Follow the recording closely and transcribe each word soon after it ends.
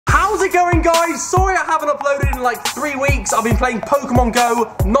it going, guys? Sorry I haven't uploaded in like 3 weeks. I've been playing Pokemon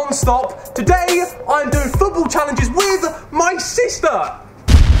Go non-stop. Today, I'm doing football challenges with my sister.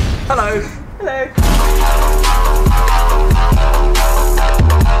 Hello. Hello.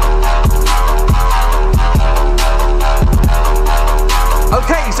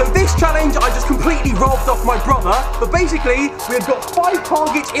 Okay, so this challenge I just completely robbed off my brother, but basically we've got 5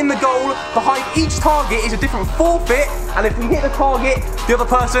 targets in the goal. Behind each target is a different forfeit, and if we hit the target, the other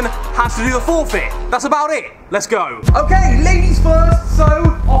person has to do the forfeit. That's about it. Let's go. Okay, ladies first, so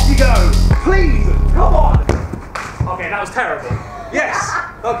off you go. Please, come on. Okay, that was terrible. Yes.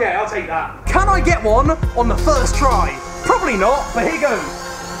 Okay, I'll take that. Can I get one on the first try? Probably not, but here goes.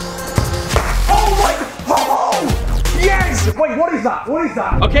 Oh my, oh! Yes! Wait, what is that? What is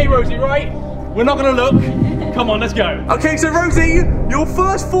that? Okay, Rosie, right? We're not gonna look. Come on, let's go. Okay, so Rosie, your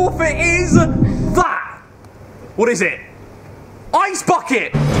first forfeit is that. What is it? Ice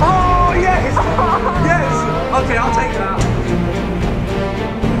bucket! Oh, yes! Yes! Okay, I'll take that.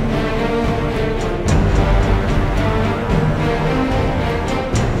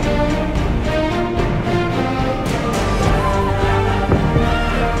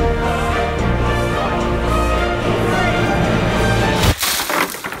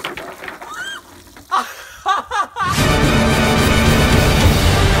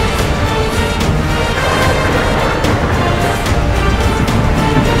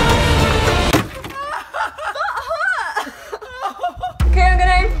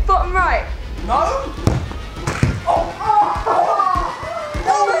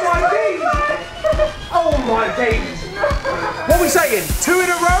 What are we saying? 2 in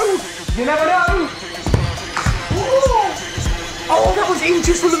a row? You never know. Ooh. Oh, that was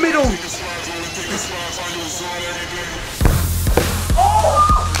inches from the middle. Oh,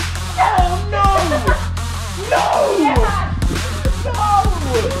 oh no! No! No!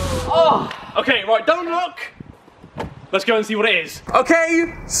 Oh. Okay, right, don't look. Let's go and see what it is.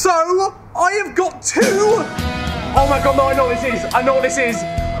 Okay, so I have got 2. Oh my god, no, I know what this is. I know what this is.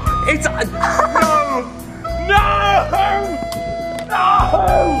 It's no! No!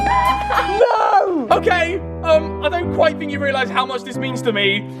 No! No! Okay, I don't quite think you realise how much this means to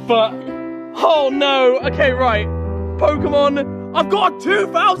me, but oh no. Okay, right. Pokemon, I've got a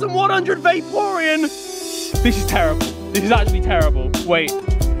 2,100 Vaporeon. This is terrible. This is actually terrible. Wait.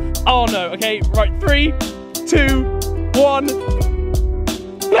 Oh no. Okay, right. 3, 2, 1.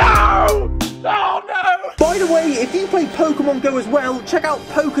 No! Oh no! By the way, if you play Pokemon Go as well, check out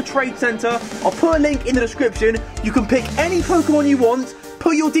Poker Trade Center. I'll put a link in the description. You can pick any Pokemon you want,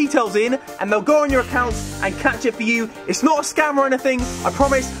 put your details in, and they'll go on your account and catch it for you. It's not a scam or anything, I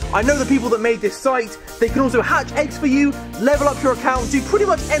promise. I know the people that made this site. They can also hatch eggs for you, level up your account, do pretty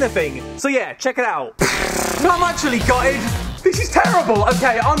much anything. So yeah, check it out. I'm actually gutted. This is terrible.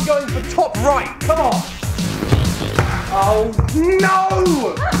 Okay, I'm going for top right. Come on. Oh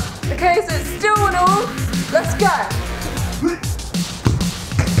no! Okay, so it's still 1-all. Let's go.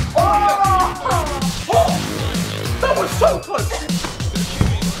 Oh, that was so close.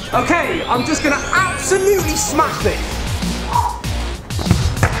 Okay, I'm just gonna absolutely smash this.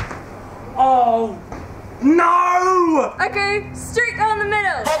 Oh, no! Okay, straight down the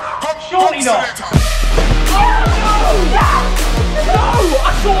middle. Surely not. Oh, no! No! I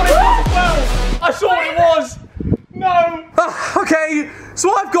saw what it was as well. I saw what it was. No! Okay,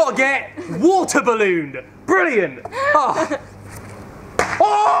 so I've got to get water ballooned. Brilliant.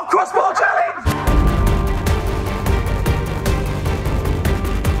 Oh, crossbar challenge!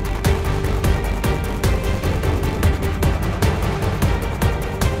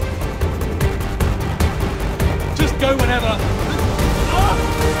 Just go whenever.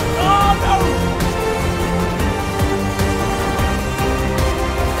 Oh no!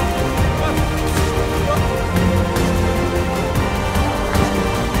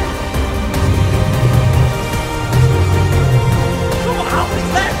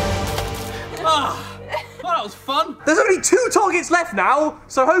 That was fun. There's only 2 targets left now,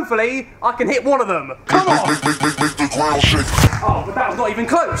 so hopefully I can hit one of them. Come on! Oh, but that was not even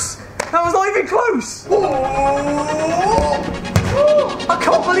close. That was not even close. Oh, I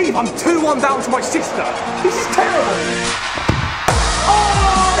can't believe I'm 2-1 down to my sister. This is terrible.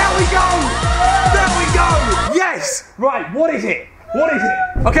 Oh, there we go. There we go. Yes. Right, what is it? What is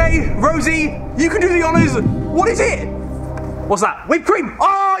it? Okay, Rosie, you can do the honours. What is it? What's that? Whipped cream.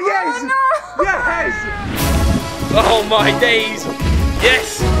 Oh, yes. Oh, no. Yes. Oh my days!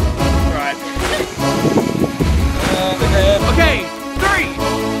 Yes! Right. Okay, 3,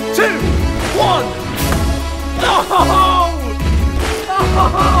 2, 1! Oh!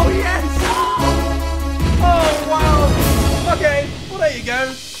 Oh, yes! Oh, wow! Okay, well there you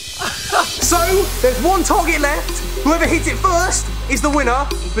go. So, there's one target left. Whoever hits it first is the winner,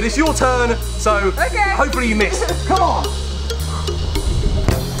 but it's your turn, so hopefully you miss. Come on.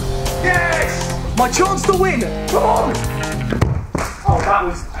 Yes! My chance to win. Come on. Oh, that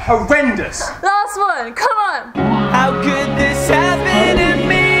was horrendous. Last one, come on. How could this happen to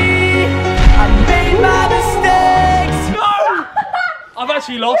me? I made my mistakes. No! I've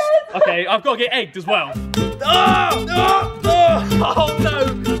actually lost. Okay, I've got to get egged as well. Oh no!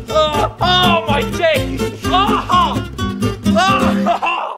 Oh, oh my teeth! Oh.